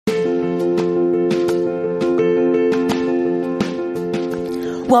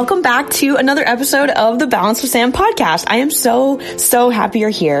Welcome back to another episode of the Balance with Sam podcast. I am so happy you're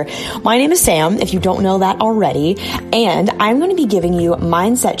here. My name is Sam, if you don't know that already, and I'm going to be giving you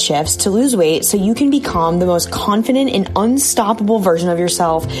mindset shifts to lose weight so you can become the most confident and unstoppable version of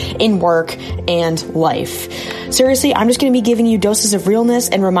yourself in work and life. Seriously, I'm just going to be giving you doses of realness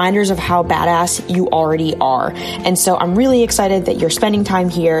and reminders of how badass you already are. And so I'm really excited that you're spending time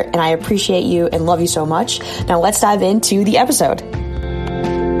here, and I appreciate you and love you so much. Now let's dive into the episode.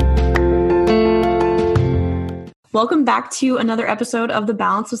 Welcome back to another episode of the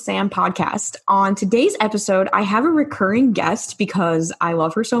Balance with Sam podcast. On today's episode, I have a recurring guest because I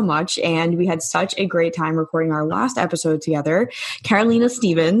love her so much, and we had such a great time recording our last episode together, Karoline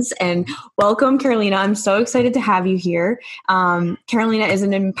Stevens. And welcome, Karoline. I'm so excited to have you here. Karoline is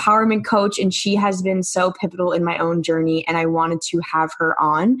an empowerment coach, and she has been so pivotal in my own journey, and I wanted to have her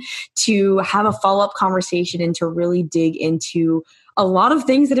on to have a follow-up conversation and to really dig into a lot of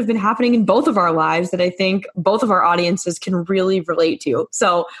things that have been happening in both of our lives that I think both of our audiences can really relate to.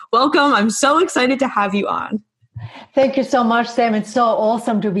 So welcome. I'm so excited to have you on. Thank you so much, Sam. It's so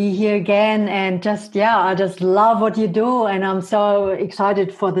awesome to be here again. And I just love what you do. And I'm so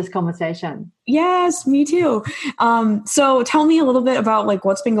excited for this conversation. Yes, me too. So tell me a little bit about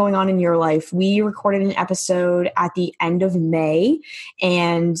what's been going on in your life. We recorded an episode at the end of May.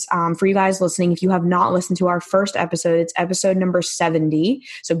 And for you guys listening, if you have not listened to our first episode, it's episode number 70.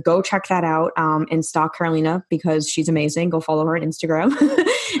 So go check that out and stalk Karoline because she's amazing. Go follow her on Instagram.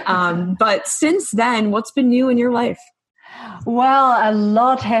 But since then, what's been new in your life? Well, a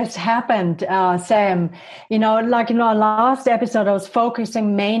lot has happened, Sam. In our last episode, I was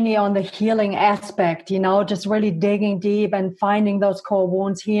focusing mainly on the healing aspect, just really digging deep and finding those core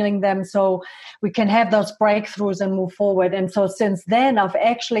wounds, healing them so we can have those breakthroughs and move forward. And so since then, I've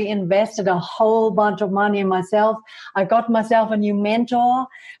actually invested a whole bunch of money in myself. I got myself a new mentor,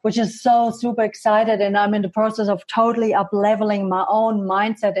 which is so super excited. And I'm in the process of totally up-leveling my own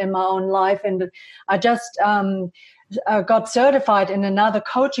mindset in my own life. And I just got certified in another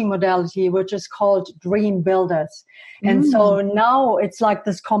coaching modality, which is called Dream Builders. And so now it's like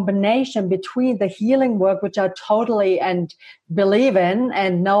this combination between the healing work, which I totally believe in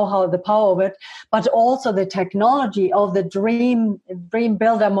and know how the power of it, but also the technology of the Dream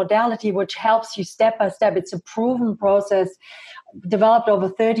Builder modality, which helps you step by step. It's a proven process developed over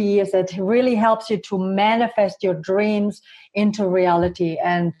 30 years that really helps you to manifest your dreams into reality.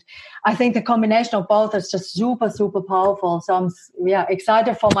 And I think the combination of both is just super, super powerful. So I'm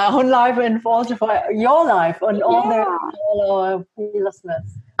excited for my own life and also for your life and all our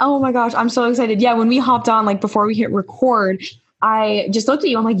listeners. Oh my gosh, I'm so excited. Yeah, when we hopped on, before we hit record, I just looked at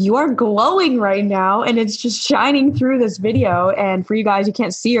you. I'm like, you are glowing right now. And it's just shining through this video. And for you guys, you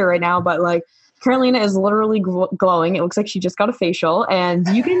can't see her right now, but Karoline is literally glowing. It looks like she just got a facial, and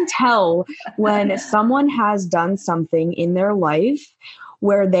you can tell when someone has done something in their life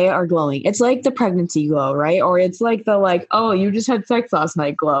where they are glowing. It's like the pregnancy glow, right? Or it's like the oh, you just had sex last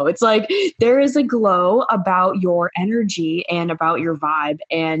night glow. It's like there is a glow about your energy and about your vibe,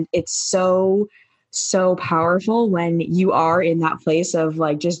 and it's so powerful when you are in that place of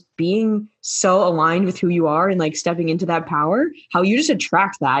just being so aligned with who you are and stepping into that power, how you just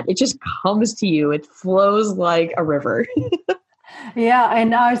attract that. It just comes to you. It flows like a river. Yeah,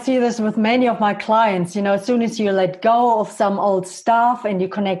 and I see this with many of my clients. As soon as you let go of some old stuff and you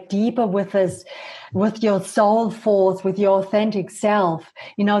connect deeper with your soul force, with your authentic self,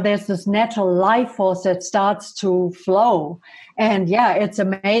 there's this natural life force that starts to flow. And it's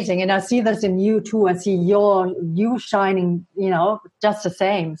amazing. And I see this in you too. I see you shining, just the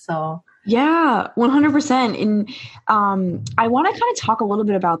same. So. Yeah, 100%. And I want to kind of talk a little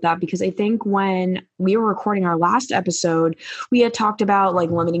bit about that because I think when we were recording our last episode, we had talked about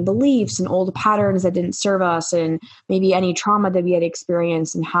limiting beliefs and old patterns that didn't serve us and maybe any trauma that we had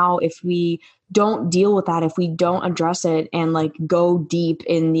experienced, and how if we don't deal with that, if we don't address it and go deep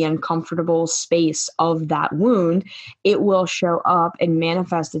in the uncomfortable space of that wound, it will show up and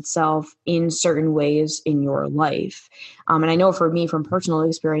manifest itself in certain ways in your life. And I know for me, from personal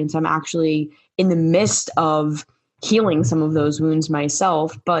experience, I'm actually in the midst of healing some of those wounds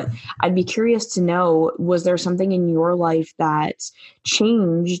myself, but I'd be curious to know, was there something in your life that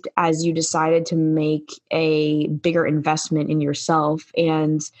changed as you decided to make a bigger investment in yourself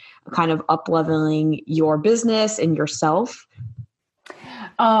and kind of up-leveling your business and yourself?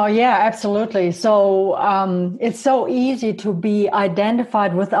 Oh, yeah, absolutely. So it's so easy to be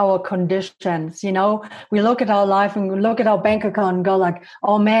identified with our conditions. We look at our life and we look at our bank account and go like,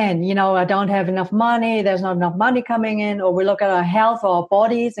 oh man, I don't have enough money. There's not enough money coming in. Or we look at our health or our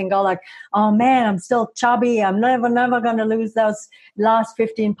bodies and go like, oh man, I'm still chubby. I'm never going to lose those last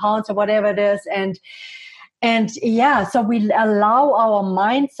 15 pounds or whatever it is. And yeah, so we allow our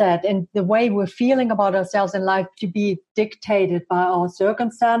mindset and the way we're feeling about ourselves in life to be dictated by our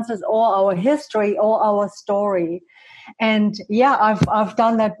circumstances or our history or our story. And yeah, I've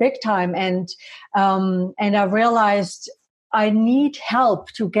done that big time. And I realized I need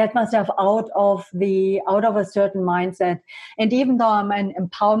help to get myself out of a certain mindset. And even though I'm an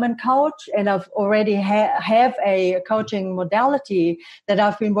empowerment coach and I've already have a coaching modality that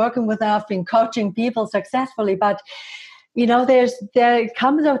I've been working with, and I've been coaching people successfully, but there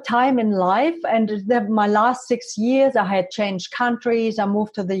comes a time in life, and my last 6 years, I had changed countries. I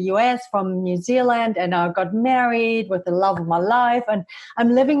moved to the US from New Zealand, and I got married with the love of my life, and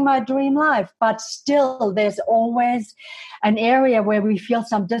I'm living my dream life. But still, there's always an area where we feel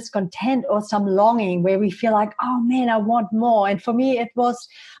some discontent or some longing, where we feel like, oh man, I want more. And for me, it was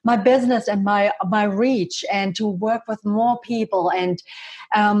my business and my reach, and to work with more people, and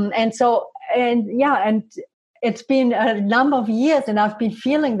it's been a number of years and I've been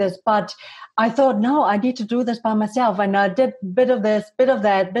feeling this, but I thought, no, I need to do this by myself. And I did a bit of this, bit of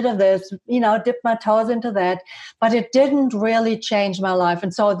that, bit of this, dipped my toes into that, but it didn't really change my life.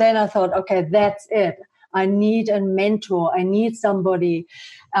 And so then I thought, okay, that's it. I need a mentor. I need somebody.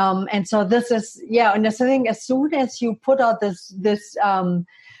 And so this is, and the thing, as soon as you put out this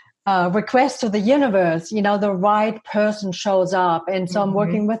request to the universe, the right person shows up. And so I'm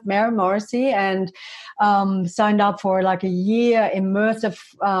working with Mary Morrissey and signed up for like a year immersive,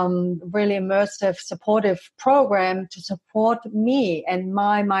 really immersive, supportive program to support me and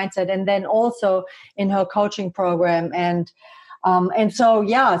my mindset. And then also in her coaching program.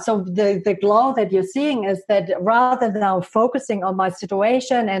 So the glow that you're seeing is that rather than now focusing on my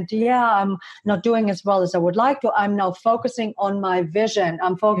situation and I'm not doing as well as I would like to, I'm now focusing on my vision.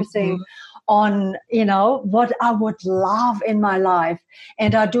 I'm focusing on, what I would love in my life.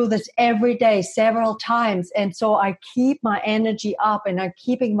 And I do this every day, several times. And so I keep my energy up and I'm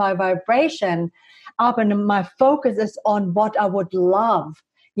keeping my vibration up, and my focus is on what I would love.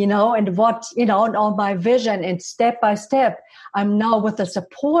 And what, on my vision, and step by step, I'm now, with the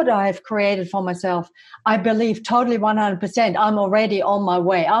support I've created for myself, I believe totally 100%, I'm already on my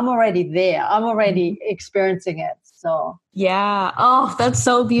way. I'm already there. I'm already experiencing it. So. Yeah. Oh, that's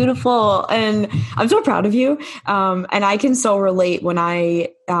so beautiful. And I'm so proud of you. And I can so relate when I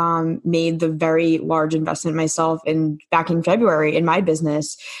made the very large investment myself back in February in my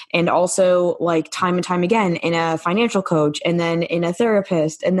business, and also like time and time again in a financial coach, and then in a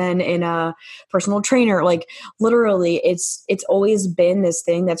therapist, and then in a personal trainer. Like literally it's always been this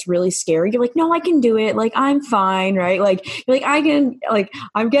thing that's really scary. You're like, no, I can do it. Like, I'm fine. Right. Like, you're like, I can, like,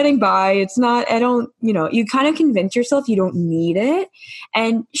 I'm getting by. It's not, I don't, you kind of convince yourself you don't need it.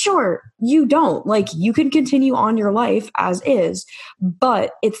 And sure, you don't. Like, you can continue on your life as is,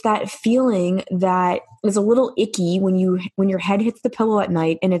 but it's that feeling that is a little icky when your head hits the pillow at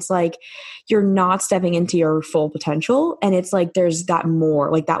night, and it's like you're not stepping into your full potential, and it's like there's that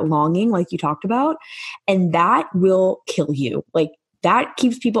more, like that longing, like you talked about, and that will kill you. Like, that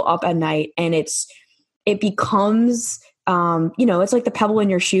keeps people up at night, and it becomes it's like the pebble in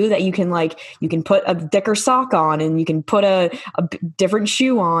your shoe that you can put a thicker sock on, and you can put a different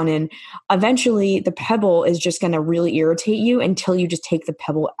shoe on, and eventually the pebble is just going to really irritate you until you just take the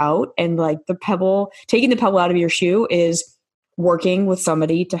pebble out. And like taking the pebble out of your shoe is working with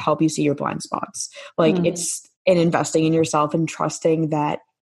somebody to help you see your blind spots. Like it's in investing in yourself and trusting that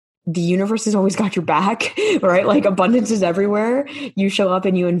the universe has always got your back, right? Like, abundance is everywhere. You show up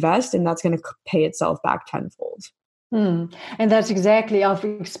and you invest, and that's going to pay itself back tenfold. And that's exactly, I've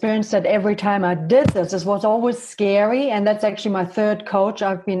experienced that every time I did this. This was always scary. And that's actually my third coach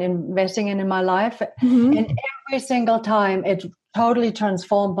I've been investing in my life. And every single time it totally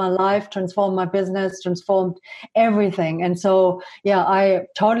transformed my life, transformed my business, transformed everything. And so, I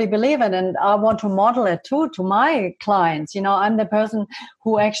totally believe it. And I want to model it too to my clients. I'm the person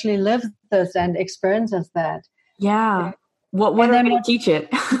who actually lives this and experiences that. Yeah. What better way to teach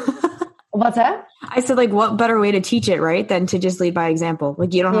it? What's that? I said, like, what better way to teach it, right? Than to just lead by example.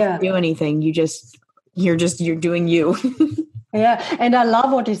 Like, you don't have to do anything. You're doing you. Yeah. And I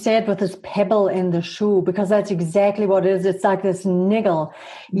love what you said with this pebble in the shoe, because that's exactly what it is. It's like this niggle,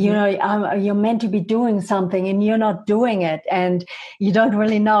 you're meant to be doing something and you're not doing it. And you don't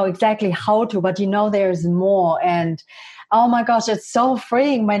really know exactly how to, but there's more. And oh my gosh, it's so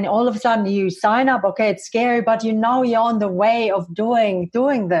freeing when all of a sudden you sign up. Okay, it's scary, but you know you're on the way of doing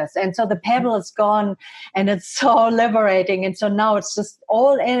this. And so the pebble is gone and it's so liberating. And so now it's just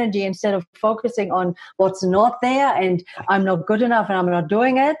all energy instead of focusing on what's not there and I'm not good enough and I'm not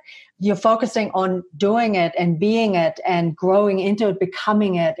doing it. You're focusing on doing it and being it and growing into it,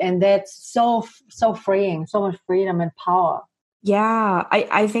 becoming it. And that's so freeing, so much freedom and power. Yeah,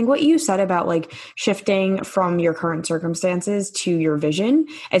 I think what you said about like shifting from your current circumstances to your vision,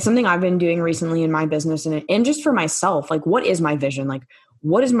 it's something I've been doing recently in my business and just for myself. Like, what is my vision? Like,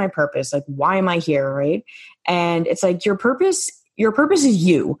 what is my purpose? Like, why am I here? Right. And it's like your purpose is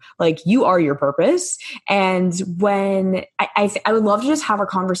you. Like, you are your purpose. And when I would love to just have a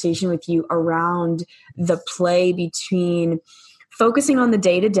conversation with you around the play between focusing on the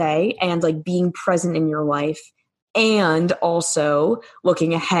day to day and like being present in your life, and also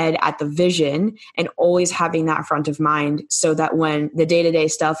looking ahead at the vision and always having that front of mind so that when the day-to-day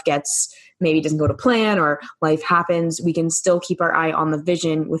stuff maybe doesn't go to plan or life happens, we can still keep our eye on the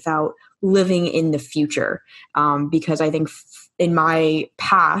vision without living in the future. Because I think in my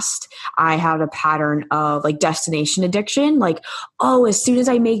past, I had a pattern of like destination addiction. Like, oh, as soon as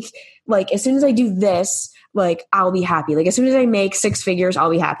I do this, like I'll be happy. Like as soon as I make 6 figures, I'll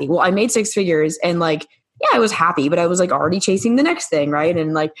be happy. Well, I made 6 figures and like, yeah, I was happy, but I was like already chasing the next thing. Right.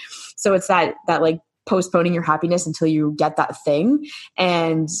 And like, so it's that like postponing your happiness until you get that thing.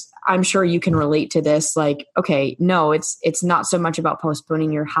 And I'm sure you can relate to this. Like, okay, no, it's not so much about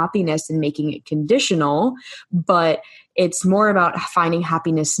postponing your happiness and making it conditional, but it's more about finding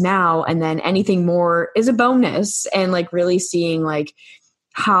happiness now. And then anything more is a bonus, and like really seeing like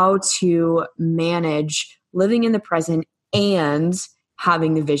how to manage living in the present and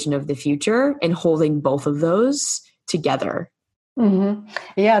having the vision of the future and holding both of those together. Mm-hmm.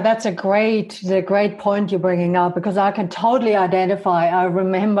 Yeah, that's a great point you're bringing up, because I can totally identify. I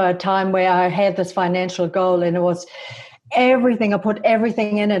remember a time where I had this financial goal and it was everything. I put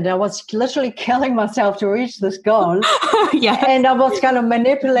everything in it. And I was literally killing myself to reach this goal. Yeah. And I was kind of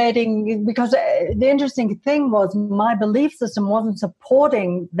manipulating, because the interesting thing was my belief system wasn't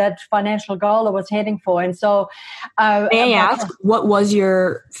supporting that financial goal I was heading for. And so may I ask, what was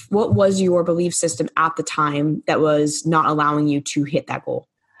your belief system at the time that was not allowing you to hit that goal?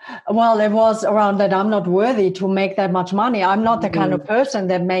 Well, it was around that I'm not worthy to make that much money. I'm not the kind of person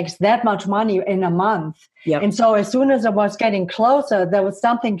that makes that much money in a month. Yep. And so as soon as I was getting closer, there was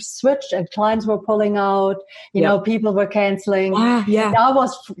something switched and clients were pulling out, you know, people were canceling. Yeah. And I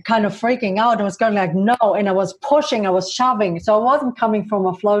was kind of freaking out. I was going like, no. And I was pushing, I was shoving. So I wasn't coming from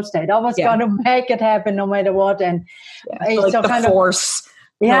a flow state. I was going to make it happen no matter what. And so kind force.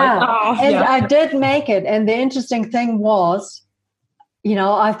 Yeah. Like, I did make it. And the interesting thing was, you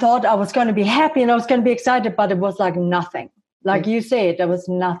know, I thought I was going to be happy and I was going to be excited, but it was like nothing. Like you said, there was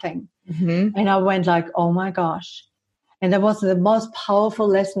nothing. Mm-hmm. And I went like, oh my gosh. And that was the most powerful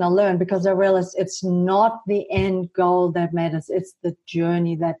lesson I learned, because I realized it's not the end goal that matters. It's the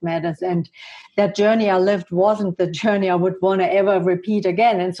journey that matters. And that journey I lived wasn't the journey I would want to ever repeat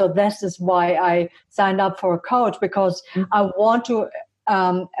again. And so this is why I signed up for a coach, because I want to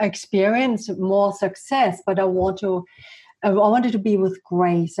experience more success, but I wanted to be with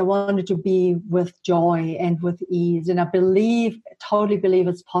grace. I wanted to be with joy and with ease. And I totally believe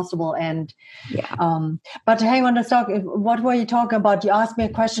it's possible. And, but hang on a second. What were you talking about? You asked me a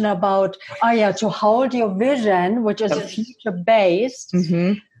question about, to hold your vision, which is future based,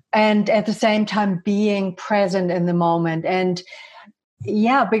 and at the same time being present in the moment. And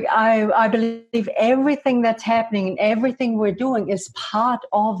yeah, but I believe everything that's happening and everything we're doing is part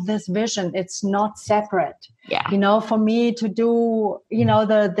of this vision. It's not separate. Yeah. You know, for me to do, you know,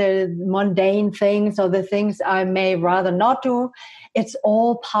 the mundane things or the things I may rather not do, it's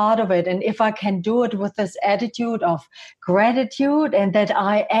all part of it. And if I can do it with this attitude of gratitude and that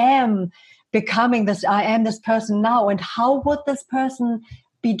I am becoming this, I am this person now. And how would this person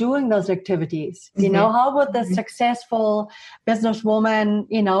be doing those activities? You know, how would the successful businesswoman,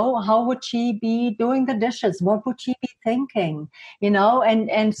 you know, how would she be doing the dishes? What would she be thinking? You know,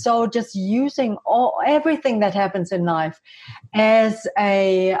 and so just using everything that happens in life as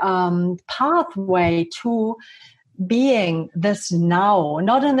a pathway to being this now,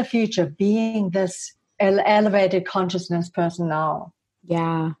 not in the future, being this elevated consciousness person now.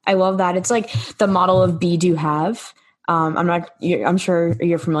 Yeah, I love that. It's like the model of be, do, have. I'm sure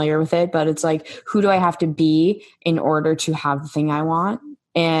you're familiar with it, but it's like, who do I have to be in order to have the thing I want?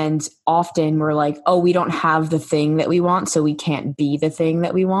 And often we're like, oh, we don't have the thing that we want, so we can't be the thing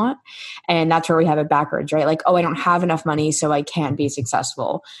that we want. And that's where we have it backwards, right? Like, oh, I don't have enough money, so I can't be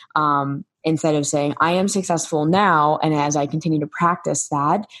successful. Instead of saying, I am successful now, and as I continue to practice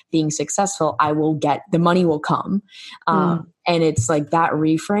that, being successful, the money will come. And it's like that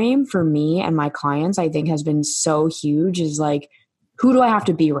reframe for me and my clients, I think has been so huge, is like, who do I have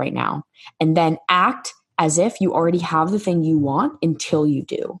to be right now? And then act as if you already have the thing you want until you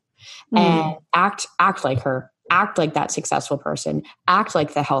do. And act like her, act like that successful person, act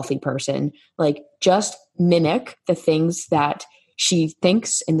like the healthy person, like just mimic the things that she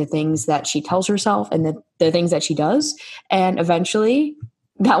thinks and the things that she tells herself and the things that she does. And eventually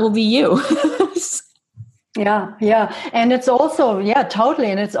that will be you. Yeah. And it's also,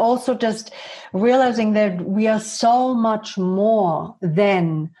 totally. And it's also just realizing that we are so much more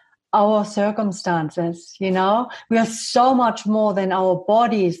than our circumstances, we are so much more than our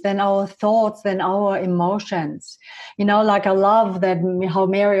bodies, than our thoughts, than our emotions. Like I love that how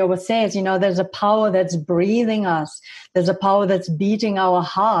Mary always says, there's a power that's breathing us. There's a power that's beating our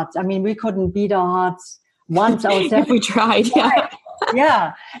hearts. I mean, we couldn't beat our hearts once ourselves. If we tried,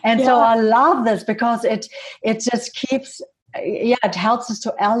 yeah. And so I love this because it just keeps, it helps us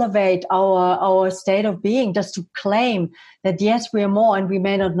to elevate our state of being, just to claim that, yes, we are more, and we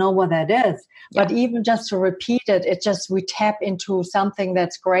may not know what that is. Yeah. But even just to repeat it, we tap into something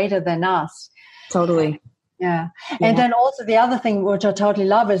that's greater than us. Totally. Yeah. And then also the other thing, which I totally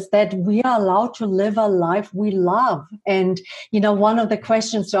love, is that we are allowed to live a life we love. And, one of the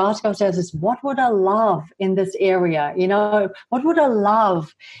questions to ask ourselves is, what would I love in this area? What would I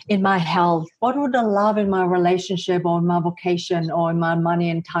love in my health? What would I love in my relationship or in my vocation or in my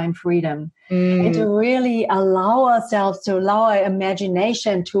money and time freedom? And to really allow our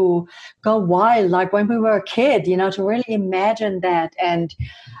imagination to go wild, like when we were a kid, to really imagine that and,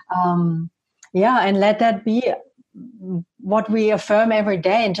 and let that be what we affirm every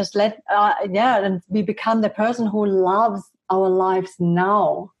day, and just and we become the person who loves our lives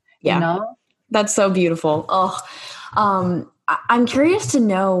now. That's so beautiful. I'm curious to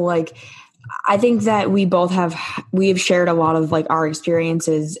know, like, I think that we have shared a lot of like our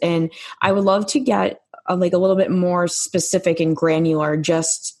experiences, and I would love to get like a little bit more specific and granular.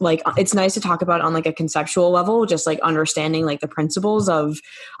 Just like, it's nice to talk about on like a conceptual level, just like understanding like the principles of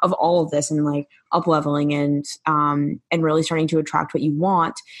all of this, and like up leveling and really starting to attract what you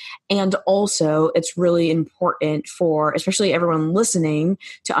want. And also it's really important for especially everyone listening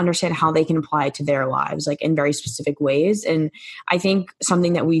to understand how they can apply it to their lives, like in very specific ways. And I think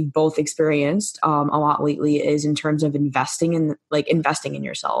something that we've both experienced a lot lately is in terms of investing in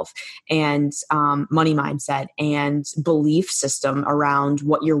yourself, and money mindset and belief system around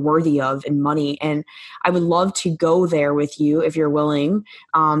what you're worthy of in money. And I would love to go there with you if you're willing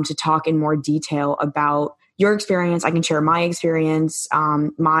to talk in more detail about your experience. I can share my experience,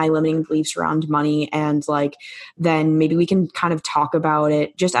 my limiting beliefs around money, and like then maybe we can kind of talk about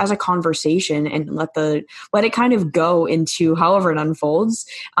it just as a conversation and let it kind of go into however it unfolds.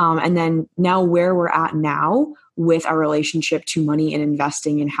 And then now where we're at now with our relationship to money and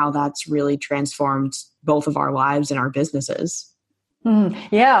investing, and how that's really transformed both of our lives and our businesses.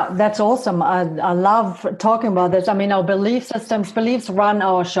 Yeah, that's awesome. I love talking about this. I mean, our beliefs run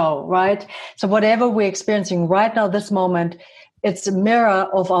our show, right? So whatever we're experiencing right now, this moment, it's a mirror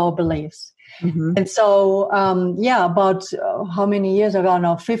of our beliefs. Mm-hmm. And so, about how many years ago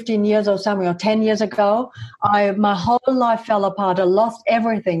now, 15 years or something, or 10 years ago, my whole life fell apart. I lost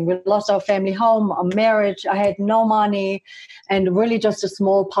everything. We lost our family home, our marriage. I had no money, and really just a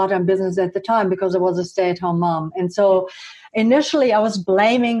small part-time business at the time because I was a stay-at-home mom. And so initially I was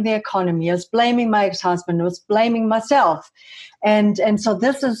blaming the economy. I was blaming my ex-husband. I was blaming myself. And so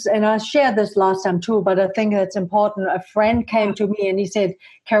this is, and I shared this last time too, but I think it's important. A friend came to me and he said,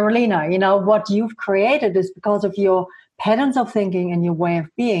 Carolina, what you've created is because of your patterns of thinking and your way of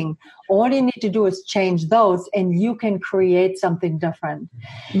being. All you need to do is change those and you can create something different.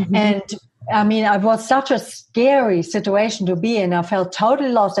 Mm-hmm. And I mean, it was such a scary situation to be in. I felt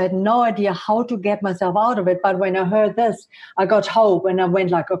totally lost. I had no idea how to get myself out of it. But when I heard this, I got hope, and I went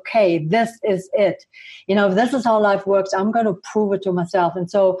like, okay, this is it. This is how life works. I'm going to prove it to myself.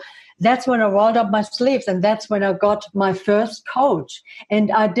 And so that's when I rolled up my sleeves, and that's when I got my first coach.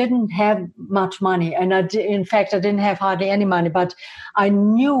 And I didn't have much money, and in fact, I didn't have hardly any money, but I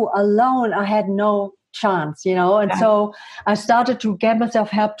knew alone I had no chance, you know? And Yeah. so I started to get myself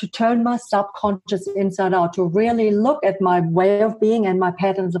help to turn my subconscious inside out, to really look at my way of being and my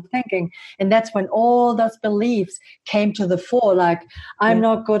patterns of thinking. And that's when all those beliefs came to the fore, like I'm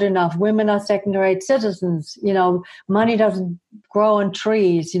not good enough, women are second-rate citizens, you know, money doesn't grow on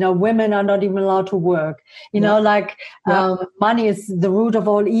trees, you know, women are not even allowed to work, you know, like money is the root of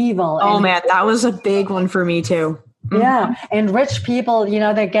all evil. Oh man, that was a big one for me too. Yeah. And rich people, you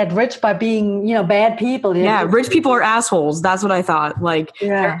know, they get rich by being, you know, bad people. Yeah. Rich people are assholes. That's what I thought. Like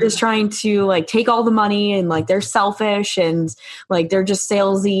they're just trying to like take all the money and like they're selfish and like they're just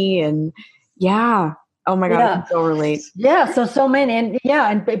salesy and oh my God, I can so relate. Yeah. So many,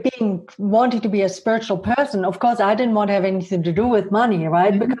 and being wanting to be a spiritual person, of course, I didn't want to have anything to do with money,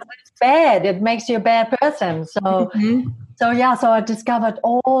 right? Because it's bad. It makes you a bad person. So I discovered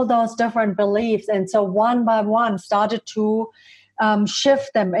all those different beliefs. And so one by one started to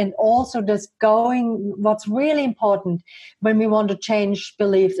shift them, and also just what's really important when we want to change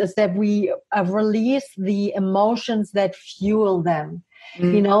beliefs is that we release the emotions that fuel them.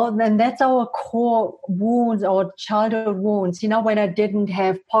 You know, and that's our core wounds, our childhood wounds, you know, when I didn't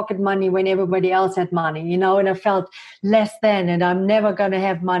have pocket money when everybody else had money, you know, and I felt less than, and I'm never going to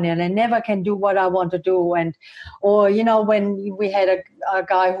have money and I never can do what I want to do. Or, you know, when we had a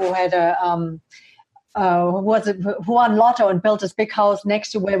guy who had who won lotto and built this big house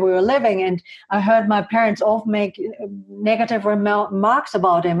next to where we were living. And I heard my parents often make negative remarks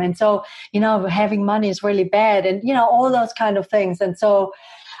about him. And so, you know, having money is really bad and, you know, all those kind of things. And so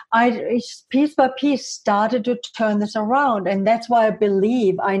I piece by piece started to turn this around. And that's why I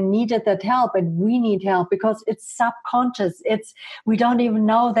believe I needed that help, and we need help, because it's subconscious. We don't even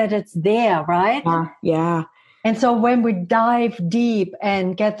know that it's there, right? Yeah. And so when we dive deep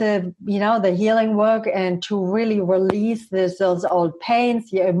and get the healing work and to really release those old pains,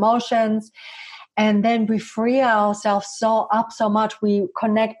 the emotions, and then we free ourselves so much, we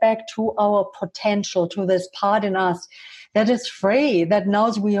connect back to our potential, to this part in us that is free, that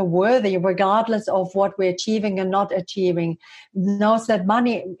knows we are worthy regardless of what we're achieving and not achieving, knows that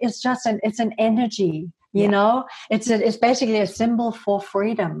money is just it's an energy. You know, it's basically a symbol for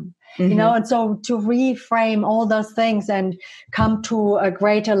freedom, you know, and so to reframe all those things and come to a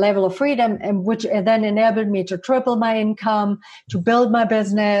greater level of freedom, and which then enabled me to triple my income, to build my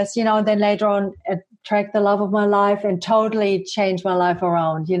business, you know, and then later on attract the love of my life and totally change my life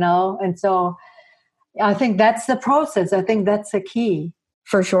around, you know. And so I think that's the process. I think that's the key.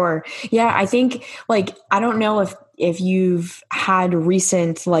 For sure. Yeah. I think like, I don't know if you've had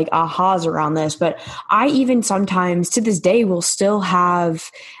recent like ahas around this, but I even sometimes to this day will still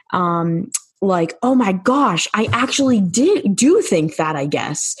have, like, oh my gosh, I actually do think that, I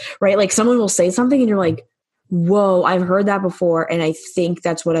guess, right? Like someone will say something and you're like, whoa, I've heard that before. And I think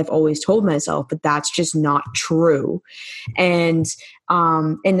that's what I've always told myself, but that's just not true. And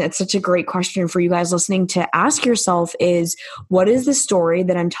that's such a great question for you guys listening to ask yourself is, what is the story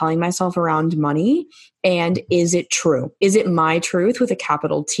that I'm telling myself around money? And is it true? Is it my truth with a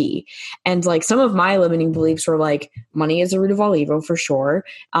capital T? And like some of my limiting beliefs were like, money is the root of all evil for sure.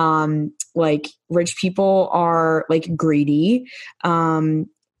 Like rich people are like greedy. It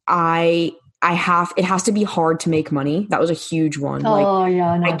has to be hard to make money. That was a huge one.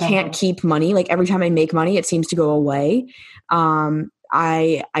 I can't keep money. Like every time I make money, it seems to go away.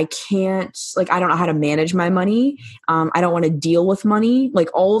 I can't, like, I don't know how to manage my money. I don't want to deal with money, like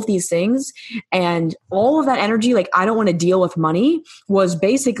all of these things. And all of that energy, like, I don't want to deal with money was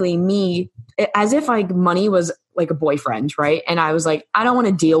basically me as if like money was like a boyfriend, right? And I was like, I don't want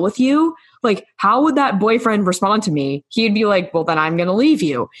to deal with you. Like, how would that boyfriend respond to me? He'd be like, well, then I'm going to leave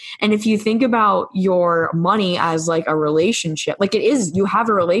you. And if you think about your money as like a relationship, like it is, you have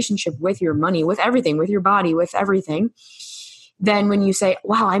a relationship with your money, with everything, with your body, with everything. Then when you say,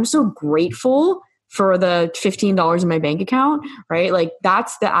 wow, I'm so grateful for the $15 in my bank account, right? Like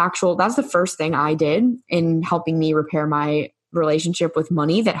that's the first thing I did in helping me repair my relationship with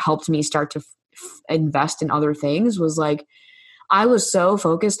money that helped me start to invest in other things was like, I was so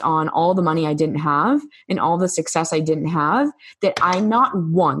focused on all the money I didn't have and all the success I didn't have that I not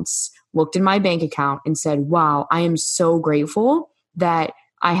once looked in my bank account and said, wow, I am so grateful that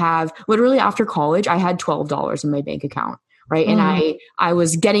I have literally after college, I had $12 in my bank account. Right. And I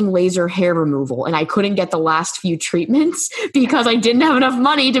was getting laser hair removal and I couldn't get the last few treatments because I didn't have enough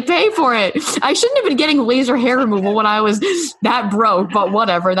money to pay for it. I shouldn't have been getting laser hair removal when I was that broke, but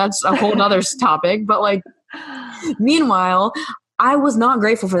whatever. That's a whole nother topic. But like, meanwhile, I was not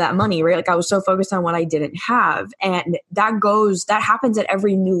grateful for that money, right? Like I was so focused on what I didn't have. And that happens at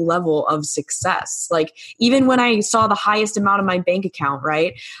every new level of success. Like even when I saw the highest amount of my bank account,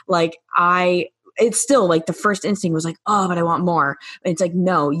 right? Like it's still like the first instinct was like, oh, but I want more. But it's like,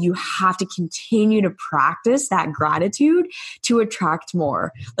 no, you have to continue to practice that gratitude to attract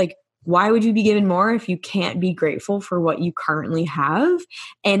more. Like, why would you be given more if you can't be grateful for what you currently have?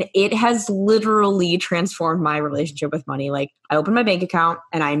 And it has literally transformed my relationship with money. Like, I opened my bank account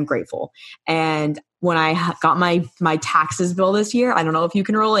and I'm grateful. And when I got my taxes bill this year, I don't know if you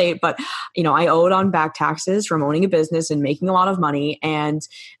can relate, but I owed on back taxes from owning a business and making a lot of money. And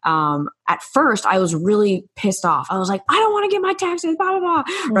at first I was really pissed off. I was like, I don't want to get my taxes, blah, blah, blah.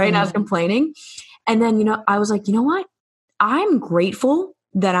 Mm-hmm. Right. And I was complaining. And then, I was like, you know what? I'm grateful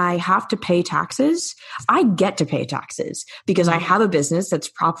that I have to pay taxes. I get to pay taxes because I have a business that's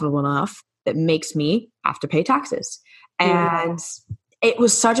profitable enough that makes me have to pay taxes. And it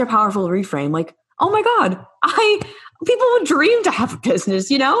was such a powerful reframe. Like, oh my God, people would dream to have a business,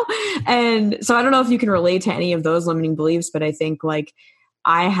 And so I don't know if you can relate to any of those limiting beliefs, but I think like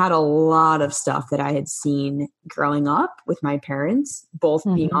I had a lot of stuff that I had seen growing up with my parents, both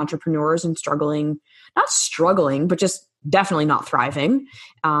being entrepreneurs and not struggling, but just definitely not thriving.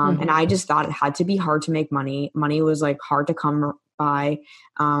 And I just thought it had to be hard to make money. Money was like hard to come by.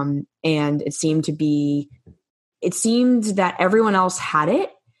 And it seemed that everyone else had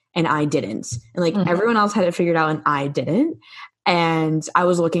it and I didn't. And like everyone else had it figured out and I didn't. And I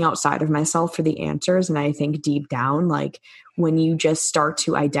was looking outside of myself for the answers. And I think deep down, like when you just start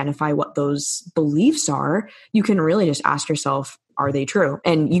to identify what those beliefs are, you can really just ask yourself, are they true?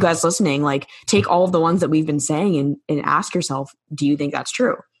 And you guys listening, like take all of the ones that we've been saying and ask yourself, do you think that's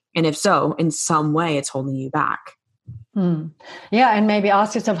true? And if so, in some way it's holding you back. Yeah. And maybe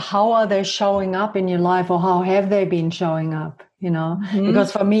ask yourself, how are they showing up in your life, or how have they been showing up?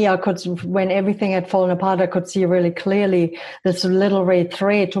 Because for me, when everything had fallen apart, I could see really clearly this little red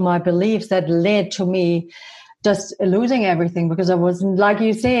thread to my beliefs that led to me just losing everything, because I wasn't, like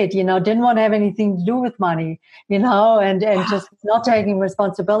you said, didn't want to have anything to do with money, and just not taking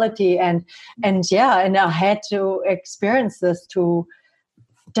responsibility. And I had to experience this to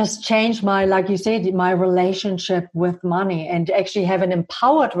just change like you said, my relationship with money, and actually have an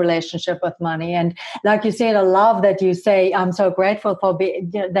empowered relationship with money. And like you said, I love that you say, I'm so grateful for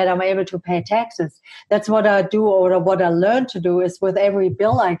that I'm able to pay taxes. That's what I do, or what I learned to do is with every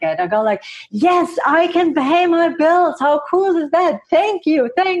bill I get, I go like, yes, I can pay my bills. How cool is that? Thank you.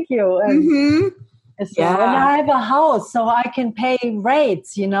 And, so, and I have a house, so I can pay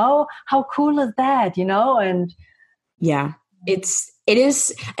rates, how cool is that, and it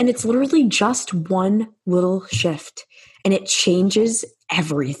is, and it's literally just one little shift and it changes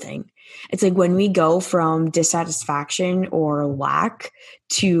everything. It's like when we go from dissatisfaction or lack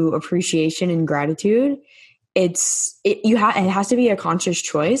to appreciation and gratitude, it has to be a conscious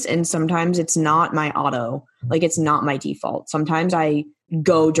choice. And sometimes it's not my auto, like it's not my default. Sometimes I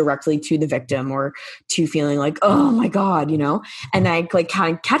go directly to the victim or to feeling like, oh my God, and I like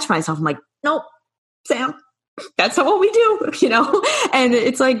kind of catch myself. I'm like, nope, Sam, that's not what we do, and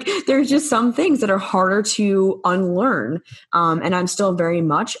it's like, there's just some things that are harder to unlearn. And I'm still very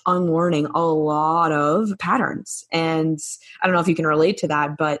much unlearning a lot of patterns. And I don't know if you can relate to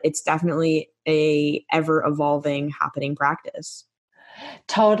that, but it's definitely a ever evolving happening practice.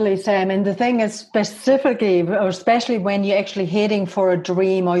 Totally, Sam. And the thing is, specifically, or especially when you're actually heading for a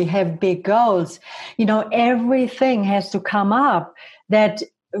dream or you have big goals, everything has to come up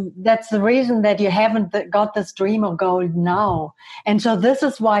that's the reason that you haven't got this dream or goal now. And so this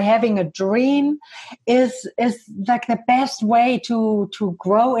is why having a dream is like the best way to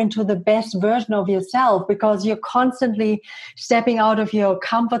grow into the best version of yourself, because you're constantly stepping out of your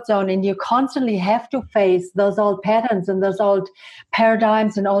comfort zone and you constantly have to face those old patterns and those old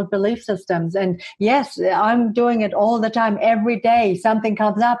paradigms and old belief systems. And yes, I'm doing it all the time. Every day something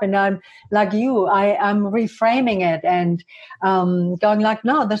comes up and I'm like you, I'm reframing it and going like,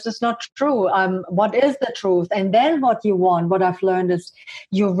 no, this is not true. What is the truth? And then what I've learned is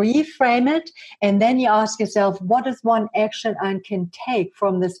you reframe it and then you ask yourself, what is one action I can take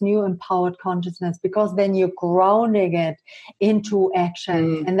from this new empowered consciousness? Because then you're grounding it into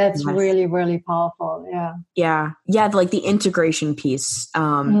action. And that's really, really powerful. Yeah. Like the integration piece.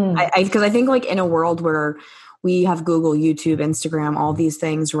 Because I think like in a world where we have Google, YouTube, Instagram, all these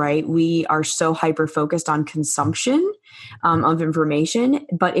things, right? We are so hyper-focused on consumption of information.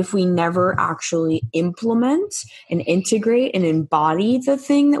 But if we never actually implement and integrate and embody the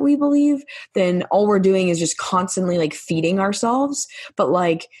thing that we believe, then all we're doing is just constantly like feeding ourselves. But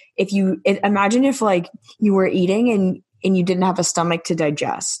like, imagine if like you were eating and and you didn't have a stomach to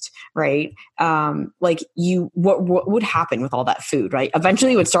digest, right? Like what would happen with all that food, right?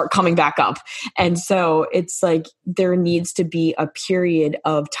 Eventually it would start coming back up. And so it's like there needs to be a period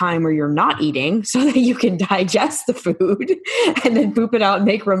of time where you're not eating so that you can digest the food and then poop it out and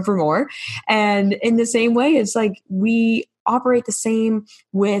make room for more. And in the same way, it's like we operate the same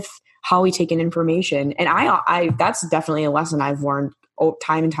with how we take in information. And I that's definitely a lesson I've learned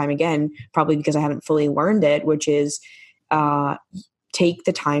time and time again, probably because I haven't fully learned it, which is take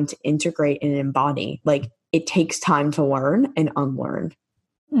the time to integrate and embody. Like it takes time to learn and unlearn.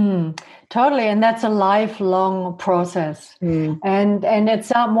 Totally. And that's a lifelong process. And it's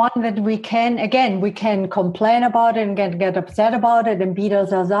one that we can complain about it and get upset about it and beat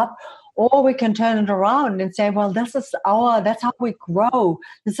ourselves up. Or we can turn it around and say, well, that's how we grow.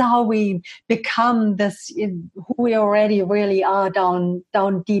 This is how we become who we already really are down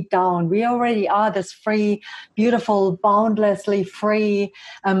deep down. We already are this free, beautiful, boundlessly free,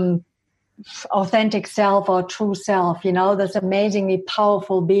 authentic self or true self, this amazingly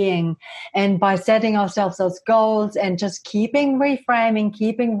powerful being. And by setting ourselves those goals and just keeping reframing,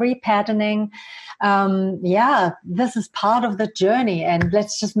 keeping repatterning, this is part of the journey, and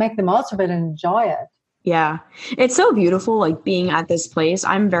let's just make the most of it and enjoy it. Yeah. It's so beautiful, like being at this place.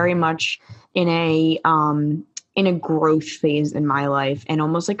 I'm very much in a growth phase in my life, and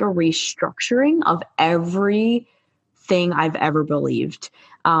almost like a restructuring of everything I've ever believed.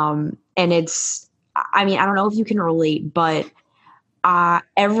 And I don't know if you can relate, but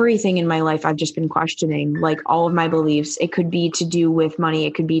everything in my life I've just been questioning, like all of my beliefs. It could be to do with money.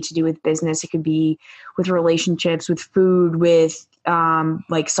 It could be to do with business. It could be with relationships, with food, with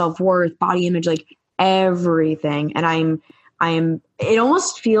like self-worth, body image, like everything. And it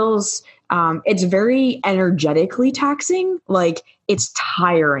almost feels, it's very energetically taxing. Like it's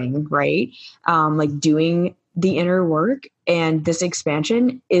tiring, right? Like doing the inner work, and this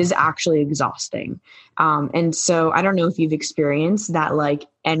expansion is actually exhausting. And so I don't know if you've experienced that, like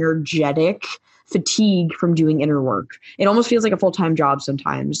energetic fatigue from doing inner work. It almost feels like a full-time job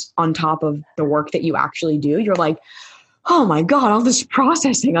sometimes on top of the work that you actually do. You're like, oh my God, all this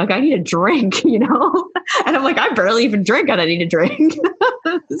processing, like I need a drink, And I'm like, I barely even drink and I need a drink.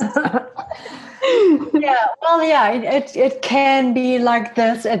 It can be like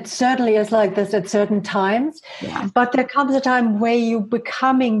this. It certainly is like this at certain times. Yeah. But there comes a time where you're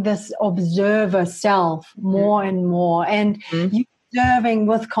becoming this observer self more and more, and you're observing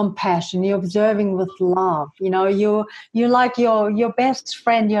with compassion. You're observing with love. You're like your best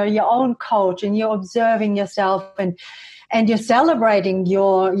friend. You're your own coach, and you're observing yourself and you're celebrating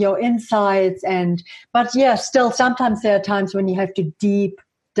your insights. But still sometimes there are times when you have to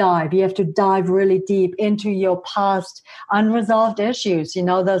dive. You have to dive really deep into your past unresolved issues,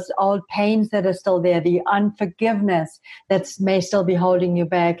 those old pains that are still there, the unforgiveness that may still be holding you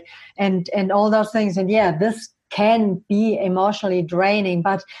back, and all those things. And this can be emotionally draining.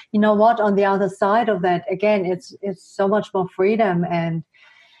 But you know what? On the other side of that, again, it's so much more freedom and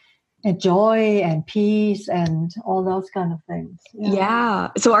joy and peace and all those kind of things. Yeah.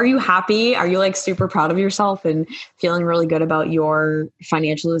 So are you happy? Are you like super proud of yourself and feeling really good about your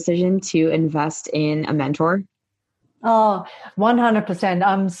financial decision to invest in a mentor? Oh, 100%.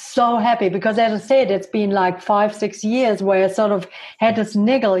 I'm so happy because, as I said, it's been like 5-6 years where I sort of had this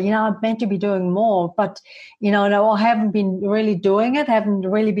niggle, I'm meant to be doing more, but, I haven't been really doing it, haven't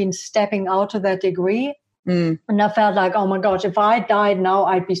really been stepping out to that degree. And I felt like, oh my gosh, if I died now,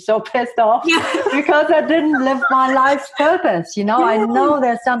 I'd be so pissed off because I didn't live my life's purpose. I know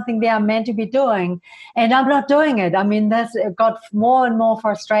there's something there I'm meant to be doing and I'm not doing it. I mean, it got more and more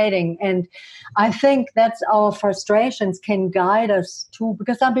frustrating. And I think that's our frustrations can guide us too,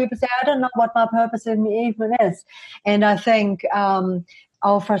 because some people say, I don't know what my purpose even is. And I think,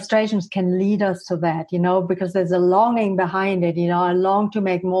 our frustrations can lead us to that, because there's a longing behind it. I long to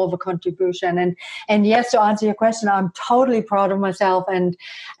make more of a contribution. And yes, to answer your question, I'm totally proud of myself, and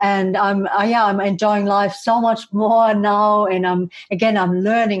I'm enjoying life so much more now. And I'm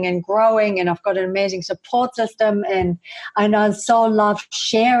learning and growing, and I've got an amazing support system, and I so love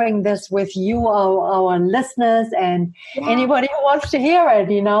sharing this with you, our listeners, and anybody who wants to hear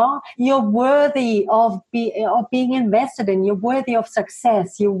it. You're worthy of being invested in. You're worthy of success.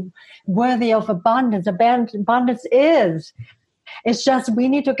 You're worthy of abundance. Abundance is. It's just we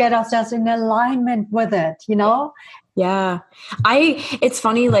need to get ourselves in alignment with it, Yeah. It's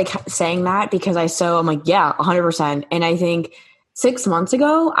funny like saying that because I'm like, 100%. And I think 6 months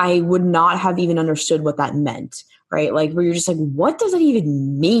ago, I would not have even understood what that meant, right? Like where you're just like, what does that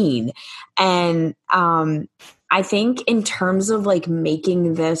even mean? And I think in terms of like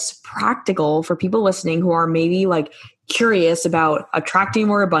making this practical for people listening who are maybe like curious about attracting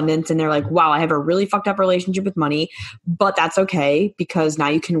more abundance and they're like, wow, I have a really fucked up relationship with money, but that's okay because now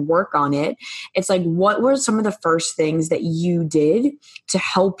you can work on it. It's like, what were some of the first things that you did to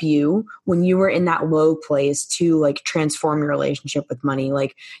help you when you were in that low place to like transform your relationship with money?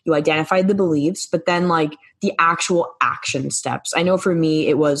 Like you identified the beliefs, but then like the actual action steps. I know for me,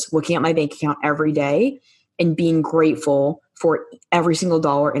 it was looking at my bank account every day and being grateful for every single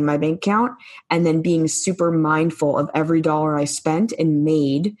dollar in my bank account, and then being super mindful of every dollar I spent and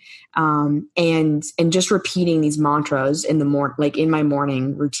made, and just repeating these mantras in the morning, like in my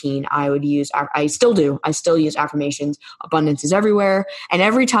morning routine. I still use affirmations. Abundance is everywhere. And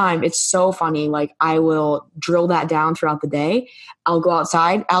every time, it's so funny. Like I will drill that down throughout the day. I'll go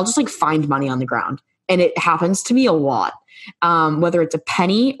outside. I'll just like find money on the ground. And it happens to me a lot. Whether it's a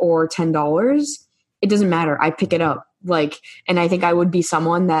penny or $10, it doesn't matter. I pick it up. Like, and I think I would be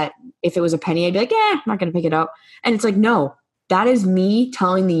someone that if it was a penny, I'd be like, yeah, I'm not going to pick it up. And it's like, no, that is me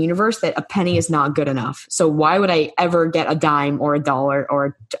telling the universe that a penny is not good enough. So why would I ever get a dime or a dollar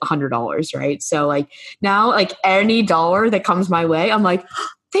or $100? Right. So like now, like any dollar that comes my way, I'm like,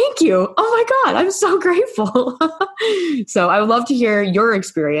 thank you. Oh my God, I'm so grateful. So I would love to hear your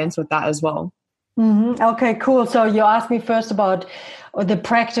experience with that as well. Mm-hmm. Okay, cool. So you asked me first about the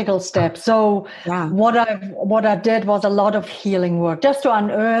practical steps. So Yeah. what I did was a lot of healing work, just to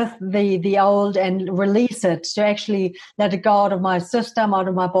unearth the old and release it, to actually let it go out of my system, out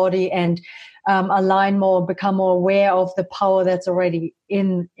of my body, and align more, become more aware of the power that's already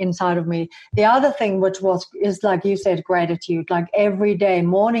inside of me. The other thing, is like you said, gratitude. Like every day,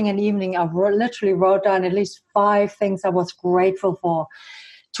 morning and evening, I literally wrote down at least 5 things I was grateful for,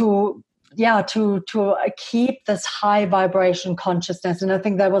 to keep this high vibration consciousness. And I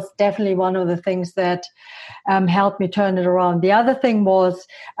think that was definitely one of the things that helped me turn it around. The other thing was,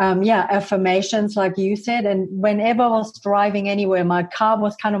 affirmations, like you said. And whenever I was driving anywhere, my car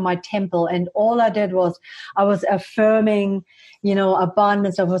was kind of my temple. And all I did was I was affirming,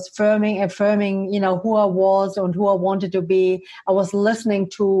 abundance. I was affirming, who I was and who I wanted to be. I was listening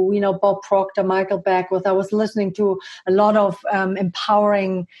to, Bob Proctor, Michael Beckwith. I was listening to a lot of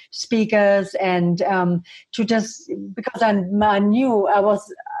empowering speakers, and because I knew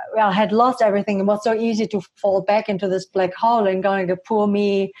I had lost everything. It was so easy to fall back into this black hole and going to poor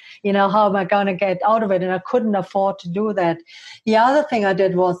me, how am I going to get out of it? And I couldn't afford to do that. The other thing I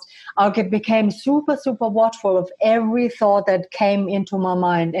did was I became super, super watchful of every thought that came into my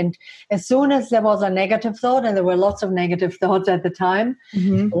mind. And as soon as there was a negative thought, and there were lots of negative thoughts at the time,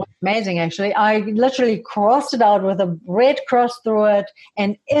 It was amazing actually, I literally crossed it out with a red cross through it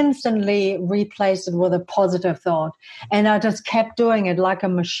and instantly replaced it with a positive thought. And I just kept doing it like a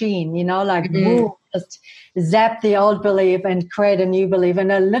machine, woo, just zap the old belief and create a new belief.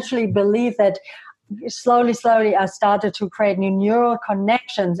 And I literally believe that slowly I started to create new neural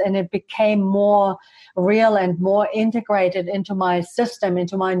connections, and it became more real and more integrated into my system,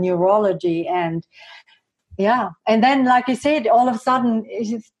 into my neurology. And then, like you said, all of a sudden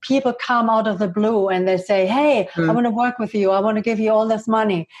people come out of the blue and they say, hey, I want to work with you. I want to give you all this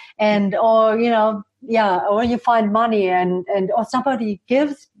money. Or you find money or somebody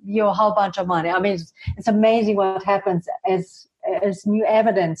gives you a whole bunch of money. I mean, it's amazing what happens as new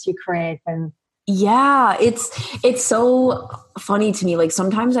evidence you create. And yeah, it's so funny to me. Like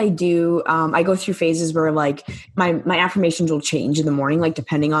sometimes I go through phases where like my affirmations will change in the morning, like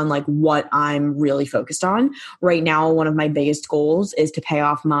depending on like what I'm really focused on. Right now, one of my biggest goals is to pay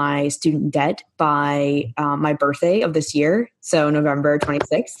off my student debt by my birthday of this year. So November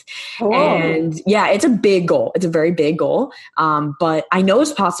 26th. Whoa. And yeah, it's a big goal. It's a very big goal. But I know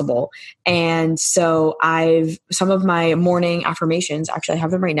it's possible. And so some of my morning affirmations, actually I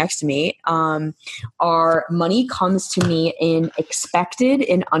have them right next to me, are money comes to me in expected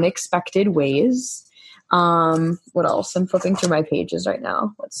and unexpected ways. What else? I'm flipping through my pages right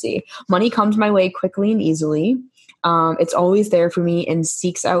now. Let's see. Money comes my way quickly and easily. It's always there for me and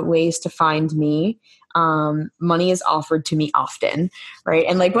seeks out ways to find me. Money is offered to me often, right?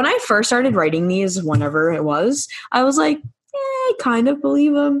 And like when I first started writing these, whenever it was, I was like, I kind of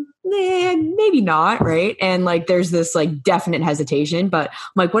believe them. Maybe not, right? And like there's this like definite hesitation, but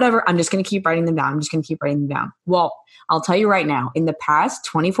I'm like, whatever, I'm just going to keep writing them down. I'm just going to keep writing them down. Well, I'll tell you right now, in the past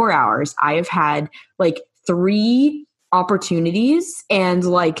 24 hours, I have had like 3 opportunities and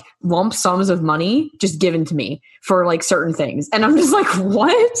like lump sums of money just given to me for like certain things. And I'm just like,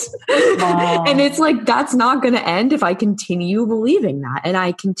 what? Wow. And it's like, that's not going to end if I continue believing that. And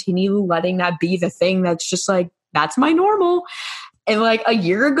I continue letting that be the thing that's just like, that's my normal. And like a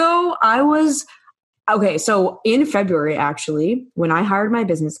year ago, so in February, actually, when I hired my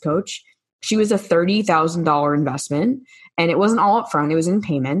business coach, She was a $30,000 investment, and it wasn't all upfront. It was in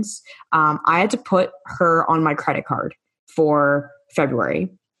payments. I had to put her on my credit card for February.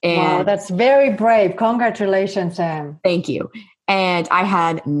 And wow, that's very brave. Congratulations, Sam. Thank you. And I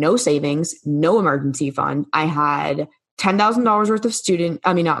had no savings, no emergency fund. I had $10,000 worth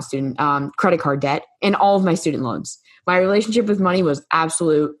of credit card debt and all of my student loans. My relationship with money was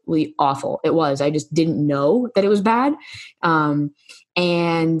absolutely awful. It was. I just didn't know that it was bad.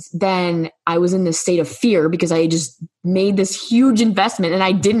 And then I was in this state of fear because I just made this huge investment and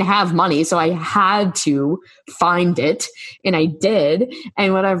I didn't have money. So I had to find it, and I did.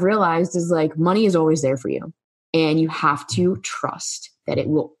 And what I've realized is like money is always there for you, and you have to trust that it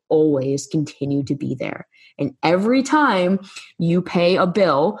will always continue to be there. And every time you pay a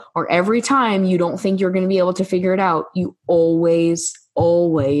bill or every time you don't think you're going to be able to figure it out, you always,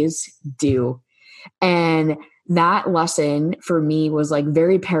 always do. And that lesson for me was like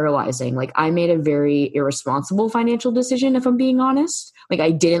very paralyzing. Like I made a very irresponsible financial decision, if I'm being honest. Like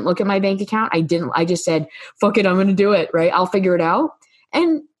I didn't look at my bank account. I just said, fuck it, I'm going to do it. Right. I'll figure it out.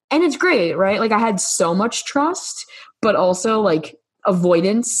 And it's great. Right. Like I had so much trust, but also like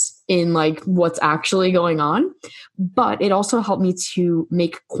avoidance in like what's actually going on. But it also helped me to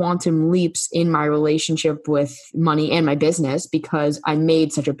make quantum leaps in my relationship with money and my business because I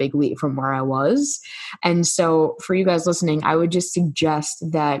made such a big leap from where I was. And so for you guys listening, I would just suggest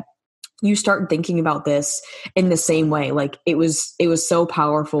that you start thinking about this in the same way. Like it was so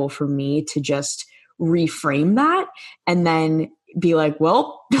powerful for me to just reframe that and then be like,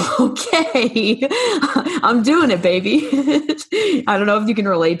 well, okay, I'm doing it, baby. I don't know if you can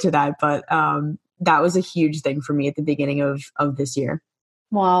relate to that, but that was a huge thing for me at the beginning of this year.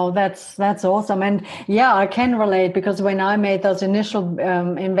 Wow, that's awesome. And yeah, I can relate because when I made those initial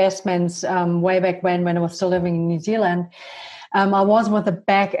investments way back when I was still living in New Zealand, I was with the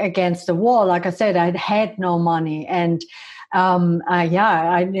back against the wall. Like I said, I had no money, and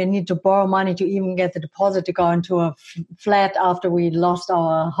I need to borrow money to even get the deposit to go into a flat after we lost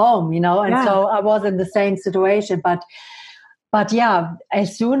our home, and so I was in the same situation. But yeah,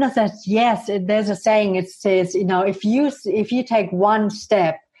 as soon as there's a saying, it says, if you take one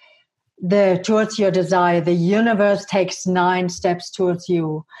step towards your desire, the universe takes 9 steps towards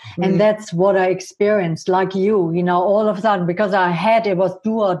you. And that's what I experienced, like you, all of a sudden, because it was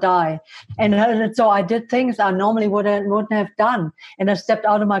do or die. And so I did things I normally wouldn't have done. And I stepped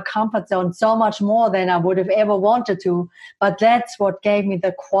out of my comfort zone so much more than I would have ever wanted to. But that's what gave me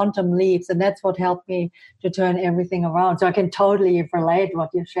the quantum leaps. And that's what helped me to turn everything around. So I can totally relate what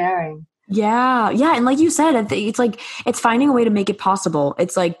you're sharing. Yeah. And like you said, it's like, it's finding a way to make it possible.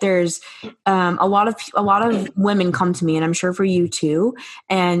 It's like, there's a lot of women come to me, and I'm sure for you too.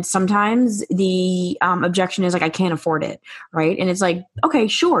 And sometimes the objection is like, I can't afford it. Right. And it's like, okay,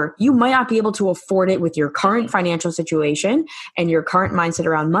 sure. You might not be able to afford it with your current financial situation and your current mindset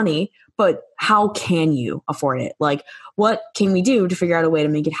around money, but how can you afford it? Like, what can we do to figure out a way to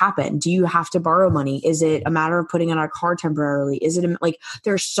make it happen? Do you have to borrow money? Is it a matter of putting on our car temporarily? Is it like,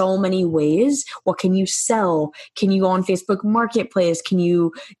 there's so many ways. What can you sell? Can you go on Facebook Marketplace? Can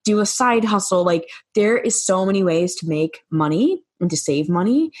you do a side hustle? Like there is so many ways to make money and to save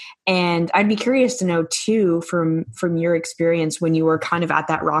money. And I'd be curious to know too, from your experience when you were kind of at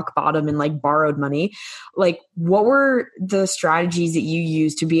that rock bottom and like borrowed money, like what were the strategies that you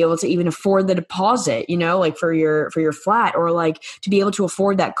used to be able to even afford the deposit, like for your flat, or like to be able to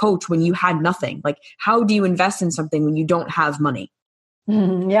afford that coach when you had nothing? Like how do you invest in something when you don't have money?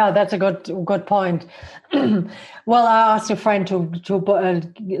 Yeah, that's a good point. Well, I asked a friend to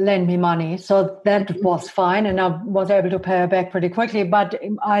lend me money, so that was fine, and I was able to pay her back pretty quickly. But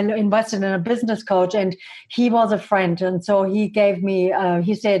I invested in a business coach, and he was a friend, and so he gave me.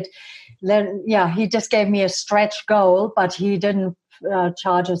 He said, he just gave me a stretch goal, but he didn't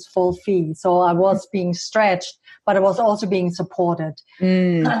charge his full fee. So I was being stretched, but I was also being supported.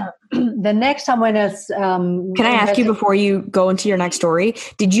 The next time when it's... Can I ask you before you go into your next story,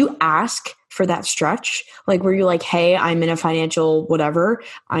 did you ask for that stretch? Like, were you like, hey, I'm in a financial whatever,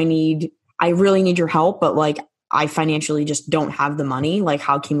 I really need your help, but like, I financially just don't have the money. Like,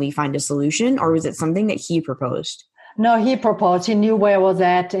 how can we find a solution? Or was it something that he proposed? No, he proposed. He knew where I was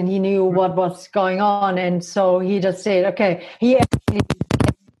at and he knew what was going on. And so he just said, okay, he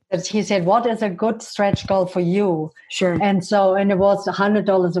said, what is a good stretch goal for you? Sure. And it was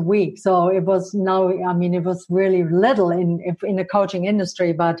 $100 a week. So it was it was really little in the coaching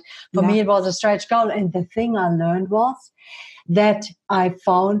industry, but for me, it was a stretch goal. And the thing I learned was that I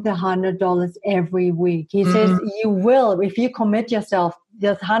found the $100 every week. He says, you will, if you commit yourself,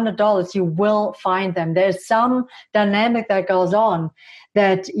 there's $100, you will find them. There's some dynamic that goes on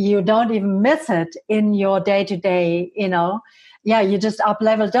that you don't even miss it in your day-to-day, you just up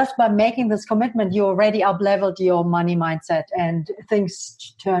level just by making this commitment. You already up leveled your money mindset and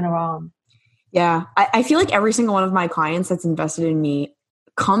things turn around. Yeah. I feel like every single one of my clients that's invested in me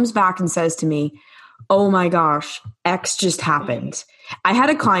comes back and says to me, oh my gosh, X just happened. I had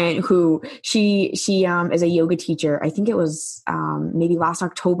a client who she is a yoga teacher. I think it was maybe last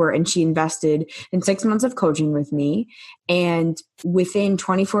October, and she invested in 6 months of coaching with me. And within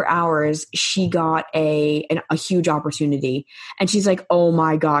 24 hours, she got a huge opportunity. And she's like, oh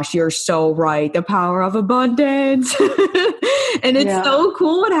my gosh, you're so right. The power of abundance. And it's so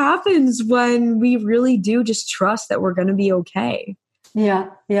cool what happens when we really do just trust that we're going to be okay. Yeah,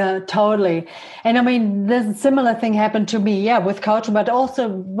 totally. And I mean, there's a similar thing happened to me, with coaching, but also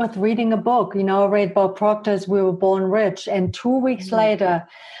with reading a book. I read Bob Proctor's We Were Born Rich. And 2 weeks later,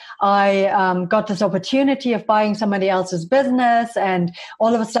 I got this opportunity of buying somebody else's business. And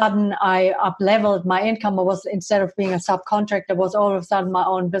all of a sudden, I up-leveled my income. I was, instead of being a subcontractor, was all of a sudden my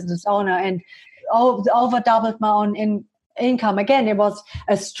own business owner, and over doubled my own income. Again, it was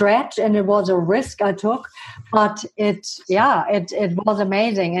a stretch and it was a risk I took, but it was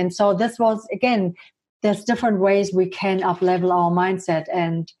amazing. And so this was, again, there's different ways we can up level our mindset.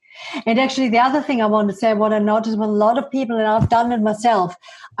 And actually the other thing I want to say, what I noticed with a lot of people, and I've done it myself,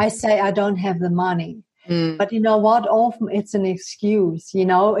 I say I don't have the money. But you know what? Often it's an excuse,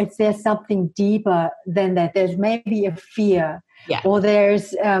 there's something deeper than that. There's maybe a fear, or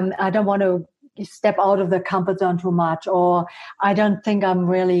there's, I don't want to step out of the comfort zone too much, or I don't think I'm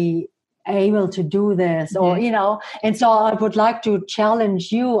really able to do this, or and so I would like to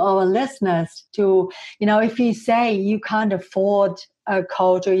challenge you, our listeners, to if you say you can't afford a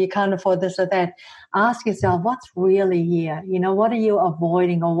coach or you can't afford this or that, ask yourself what's really here. What are you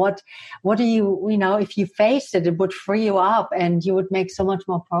avoiding, or what are you, if you faced it, it would free you up and you would make so much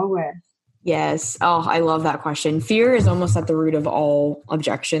more progress. Yes. Oh, I love that question. Fear is almost at the root of all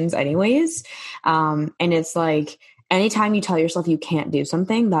objections anyways. And it's like, anytime you tell yourself you can't do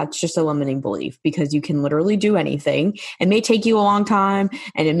something, that's just a limiting belief, because you can literally do anything. It may take you a long time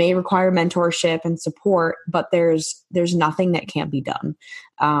and it may require mentorship and support, but there's nothing that can't be done.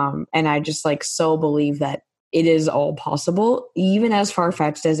 And I just so believe that it is all possible, even as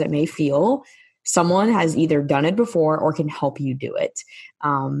far-fetched as it may feel. Someone has either done it before or can help you do it.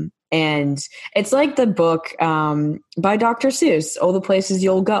 And it's like the book by Dr. Seuss, All the Places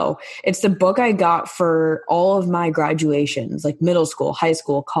You'll Go. It's the book I got for all of my graduations, like middle school, high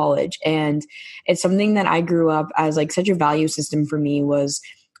school, college. And it's something that I grew up as such a value system for me, was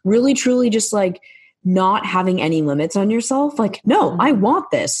really, truly just not having any limits on yourself. No, I want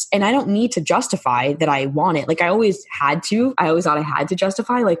this. And I don't need to justify that I want it. I always thought I had to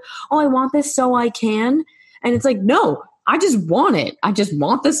justify oh, I want this so I can. And it's no, I just want it. I just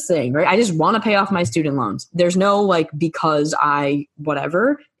want this thing, right? I just want to pay off my student loans. There's no because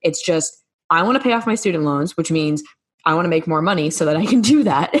whatever. It's just, I want to pay off my student loans, which means I want to make more money so that I can do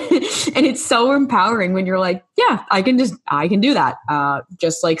that. And it's so empowering when you're yeah, I can do that.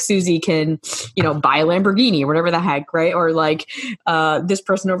 Just like Susie can, buy a Lamborghini or whatever the heck, right? Or this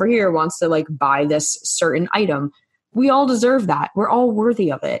person over here wants to buy this certain item. We all deserve that. We're all worthy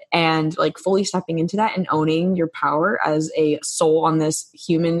of it. And fully stepping into that and owning your power as a soul on this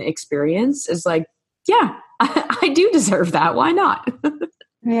human experience is yeah, I do deserve that. Why not?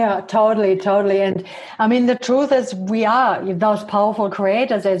 Yeah, totally. And I mean, the truth is we are those powerful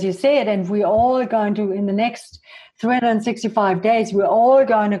creators, as you said, and we're all going to, in the next 365 days, we're all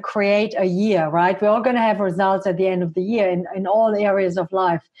going to create a year, right? We're all going to have results at the end of the year in all areas of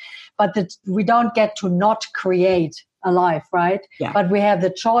life. But we don't get to not create a life, right? Yeah. But we have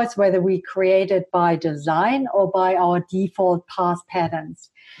the choice whether we create it by design or by our default past patterns.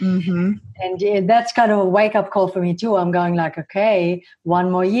 Mm-hmm. And that's kind of a wake-up call for me too. I'm going okay,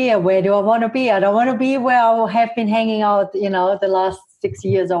 one more year. Where do I want to be? I don't want to be where I have been hanging out, the last 6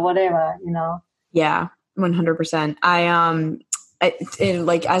 years or whatever, Yeah, 100%.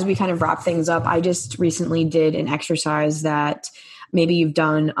 As we kind of wrap things up, I just recently did an exercise that maybe you've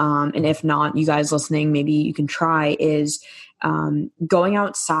done, and if not, you guys listening, maybe you can try, is going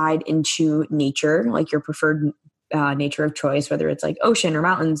outside into nature, your preferred nature of choice, whether it's ocean or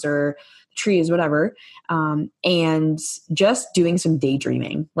mountains or trees, whatever, and just doing some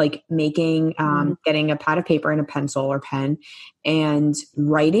daydreaming, making, getting a pad of paper and a pencil or pen and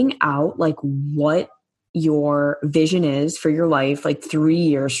writing out what your vision is for your life 3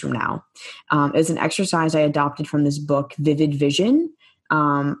 years from now. It's an exercise I adopted from this book, Vivid Vision.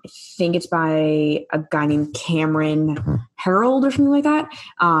 I think it's by a guy named Cameron Harold or something like that.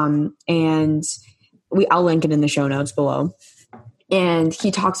 And I'll link it in the show notes below. And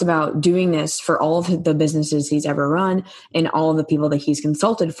he talks about doing this for all of the businesses he's ever run and all of the people that he's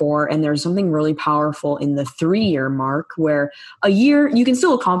consulted for. And there's something really powerful in the 3-year mark, where a year, you can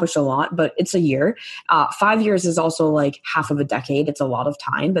still accomplish a lot, but it's a year. 5 years is also like half of a decade. It's a lot of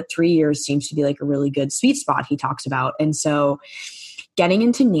time, but 3 years seems to be like a really good sweet spot he talks about. And so getting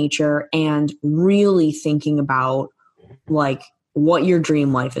into nature and really thinking about like what your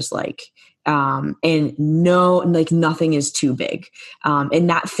dream life is like. And nothing is too big. And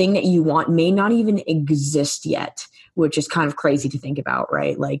that thing that you want may not even exist yet, which is kind of crazy to think about,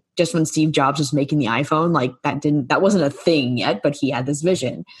 right? Like just when Steve Jobs was making the iPhone, like that wasn't a thing yet, but he had this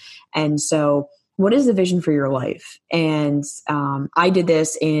vision. And so what is the vision for your life? And I did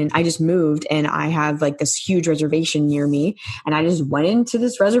this, and I just moved, and I have like this huge reservation near me. And I just went into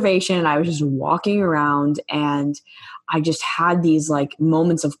this reservation, and I was just walking around, and I just had these like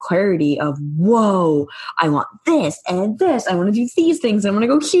moments of clarity of, whoa, I want this and this. I want to do these things. I want to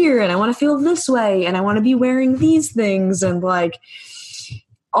go here, and I want to feel this way, and I want to be wearing these things, and like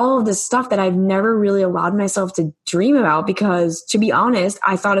all of this stuff that I've never really allowed myself to dream about, because to be honest,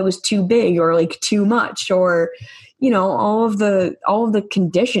 I thought it was too big or like too much, or, all of the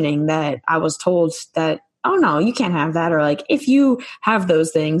conditioning that I was told that, oh no, you can't have that. Or like, if you have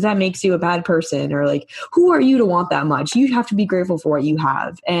those things, that makes you a bad person. Or like, who are you to want that much? You have to be grateful for what you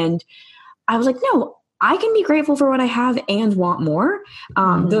have. And I was like, no, I can be grateful for what I have and want more.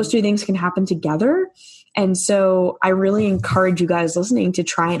 Those two things can happen together. And so I really encourage you guys listening to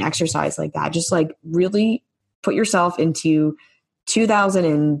try and exercise like that. Just like really put yourself into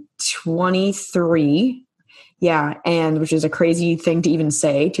 2023. Yeah. And which is a crazy thing to even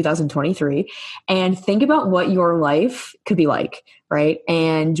say, 2023, and think about what your life could be like. Right.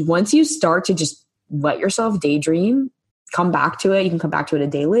 And once you start to just let yourself daydream, come back to it. You can come back to it a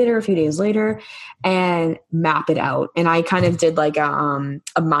day later, a few days later, and map it out. And I kind of did like a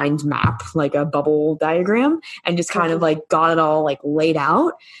mind map, like a bubble diagram, and just kind of like got it all like laid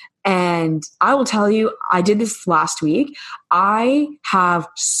out. And I will tell you, I did this last week. I have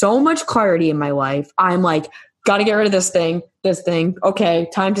so much clarity in my life. I'm like, got to get rid of this thing. Okay,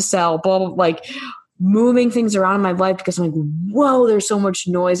 time to sell, blah, blah, like moving things around in my life, because I'm like, whoa, there's so much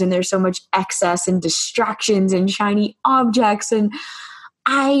noise and there's so much excess and distractions and shiny objects. And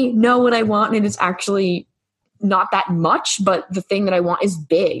I know what I want, and it's actually not that much, but the thing that I want is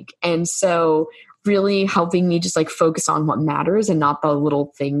big. And so really helping me just like focus on what matters and not the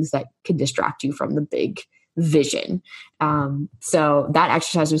little things that could distract you from the big vision. So that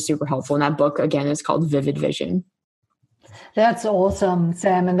exercise was super helpful. And that book, again, is called Vivid Vision. That's awesome,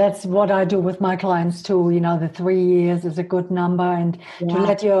 Sam. And that's what I do with my clients too. The 3 years is a good number, and to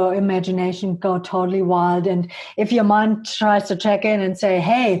let your imagination go totally wild. And if your mind tries to check in and say,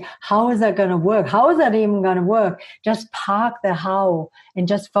 hey, how is that going to work? How is that even going to work? Just park the how and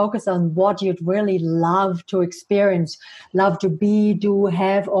just focus on what you'd really love to experience, love to be, do,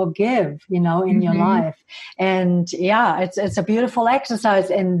 have, or give, in your life. And it's a beautiful exercise.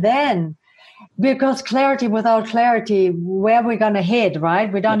 And then, because clarity without clarity, where we're going to head,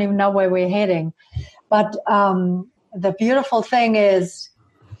 right? We don't even know where we're heading. But the beautiful thing is,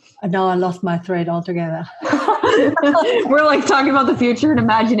 no, I lost my thread altogether. We're like talking about the future and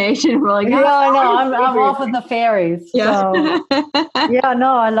imagination. We're like, I'm off with the fairies. Yeah. So,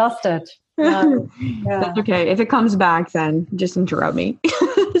 I lost it. That's okay. If it comes back, then just interrupt me.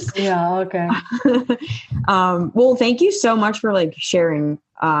 Okay. Well, thank you so much for like sharing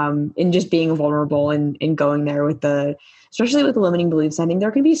and just being vulnerable and going there with especially with the limiting beliefs. I think there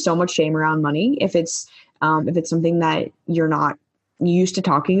can be so much shame around money if it's something that you're not used to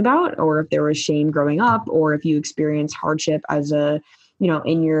talking about, or if there was shame growing up, or if you experience hardship as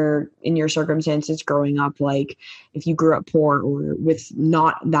in your circumstances growing up, like if you grew up poor or with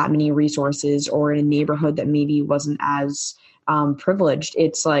not that many resources, or in a neighborhood that maybe wasn't as privileged.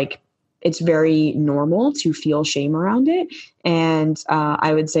 It's like, it's very normal to feel shame around it. And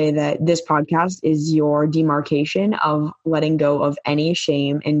I would say that this podcast is your demarcation of letting go of any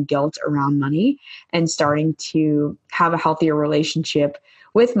shame and guilt around money and starting to have a healthier relationship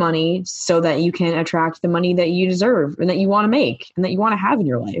with money, so that you can attract the money that you deserve and that you want to make and that you want to have in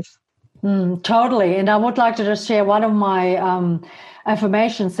your life. Totally. And I would like to just share one of my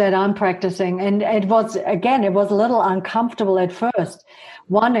affirmations that I'm practicing. And it was a little uncomfortable at first.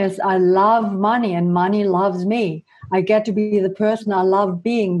 One is, I love money and money loves me. I get to be the person I love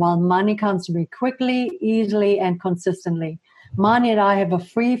being, while money comes to me quickly, easily, and consistently. Money and I have a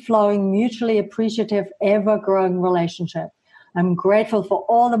free-flowing, mutually appreciative, ever-growing relationship. I'm grateful for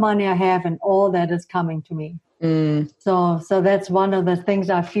all the money I have and all that is coming to me. So that's one of the things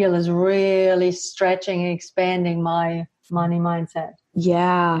I feel is really stretching and expanding my money mindset.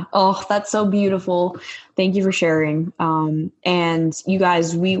 Yeah. Oh, that's so beautiful. Thank you for sharing. And you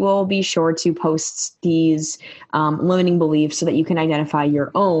guys, we will be sure to post these limiting beliefs so that you can identify your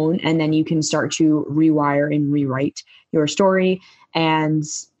own, and then you can start to rewire and rewrite your story and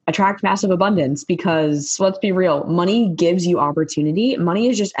attract massive abundance. Because let's be real, money gives you opportunity. Money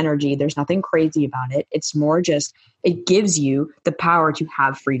is just energy. There's nothing crazy about it. It's more just, it gives you the power to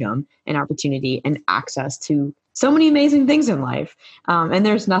have freedom and opportunity and access to so many amazing things in life. And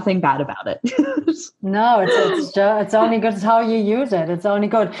there's nothing bad about it. No, it's only good how you use it. It's only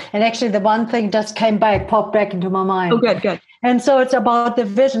good. And actually the one thing just popped back into my mind. Oh, good. And so it's about the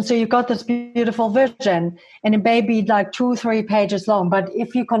vision. So you've got this beautiful vision and it may be like 2-3 pages long, but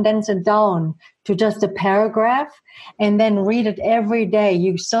if you condense it down to just a paragraph and then read it every day,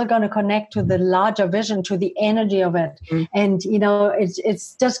 you're still going to connect to the larger vision, to the energy of it. And,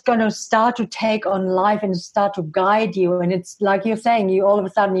 it's just going to start to take on life and start to guide you. And it's like you're saying, you all of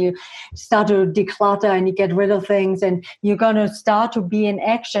a sudden you start to declutter and you get rid of things and you're going to start to be in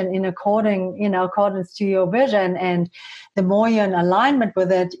action in accordance to your vision. And the more you're in alignment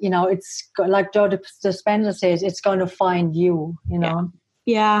with it, it's like Joe Dispenza says, it's going to find you,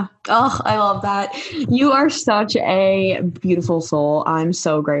 Yeah. Oh, I love that. You are such a beautiful soul. I'm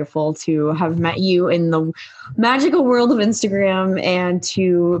so grateful to have met you in the magical world of Instagram and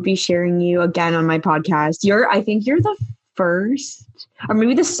to be sharing you again on my podcast. I think you're the first, or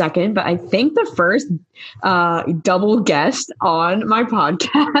maybe the second, but I think the first double guest on my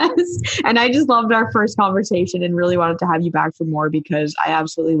podcast. And I just loved our first conversation and really wanted to have you back for more because I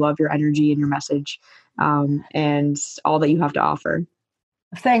absolutely love your energy and your message and all that you have to offer.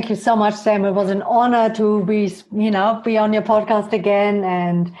 Thank you so much, Sam. It was an honor to be on your podcast again.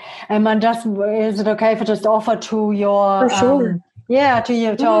 And is it okay if I just offer to your, for sure.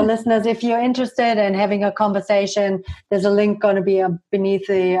 To our listeners, if you're interested in having a conversation, there's a link going to be beneath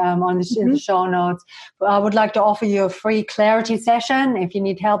the in the show notes. I would like to offer you a free clarity session if you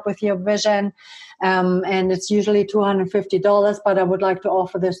need help with your vision. And it's usually $250, but I would like to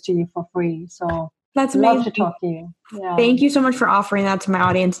offer this to you for free. So that's amazing. Love to talk to you. Yeah. Thank you so much for offering that to my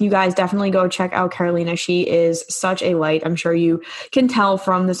audience. You guys definitely go check out Karoline. She is such a light. I'm sure you can tell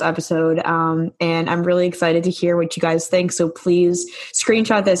from this episode. And I'm really excited to hear what you guys think. So please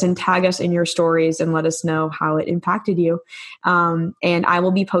screenshot this and tag us in your stories and let us know how it impacted you. And I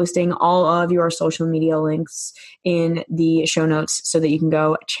will be posting all of your social media links in the show notes so that you can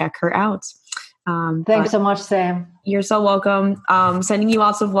go check her out. Thanks so much, Sam. You're so welcome. Sending you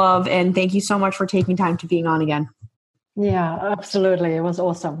lots of love, and thank you so much for taking time to being on again. Yeah, absolutely. It was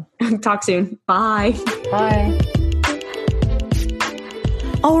awesome. Talk soon. Bye. Bye.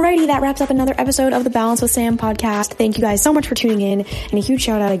 Alrighty, that wraps up another episode of the Balance with Sam podcast. Thank you guys so much for tuning in, and a huge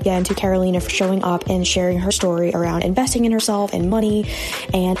shout out again to Karoline for showing up and sharing her story around investing in herself and money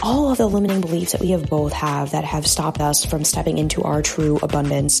and all of the limiting beliefs that we both have that have stopped us from stepping into our true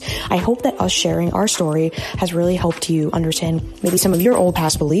abundance. I hope that us sharing our story has really helped you understand maybe some of your old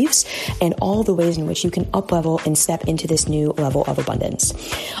past beliefs and all the ways in which you can up level and step into this new level of abundance.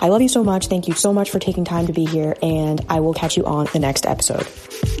 I love you so much. Thank you so much for taking time to be here, and I will catch you on the next episode.